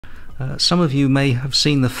Some of you may have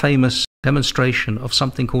seen the famous demonstration of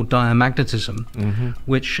something called diamagnetism, in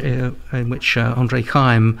which Andre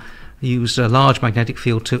Chaim used a large magnetic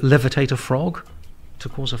field to levitate a frog, to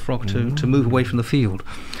cause a frog to move away from the field.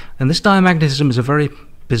 And this diamagnetism is a very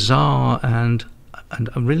bizarre and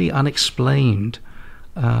really unexplained,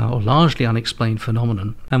 or largely unexplained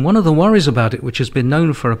phenomenon. And one of the worries about it, which has been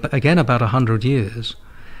known for, again, about 100 years,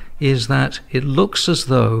 is that it looks as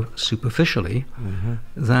though, superficially,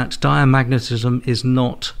 that diamagnetism is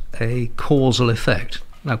not a causal effect.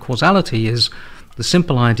 Now, causality is the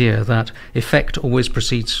simple idea that effect is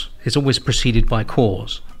always preceded by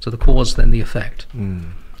cause. So the cause, then the effect.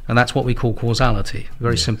 And that's what we call causality.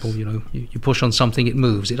 Very simple, you push on something, it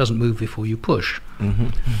moves. It doesn't move before you push.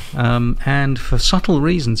 And for subtle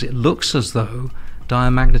reasons, it looks as though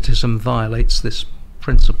diamagnetism violates this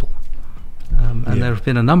principle. And there have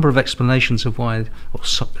been a number of explanations of why, or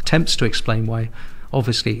attempts to explain why,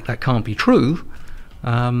 obviously that can't be true.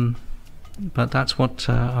 But that's what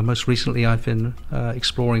most recently I've been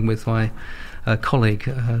exploring with my colleague,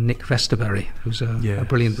 Nick Westerberg, who's a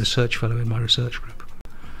brilliant research fellow in my research group.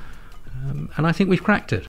 And I think we've cracked it.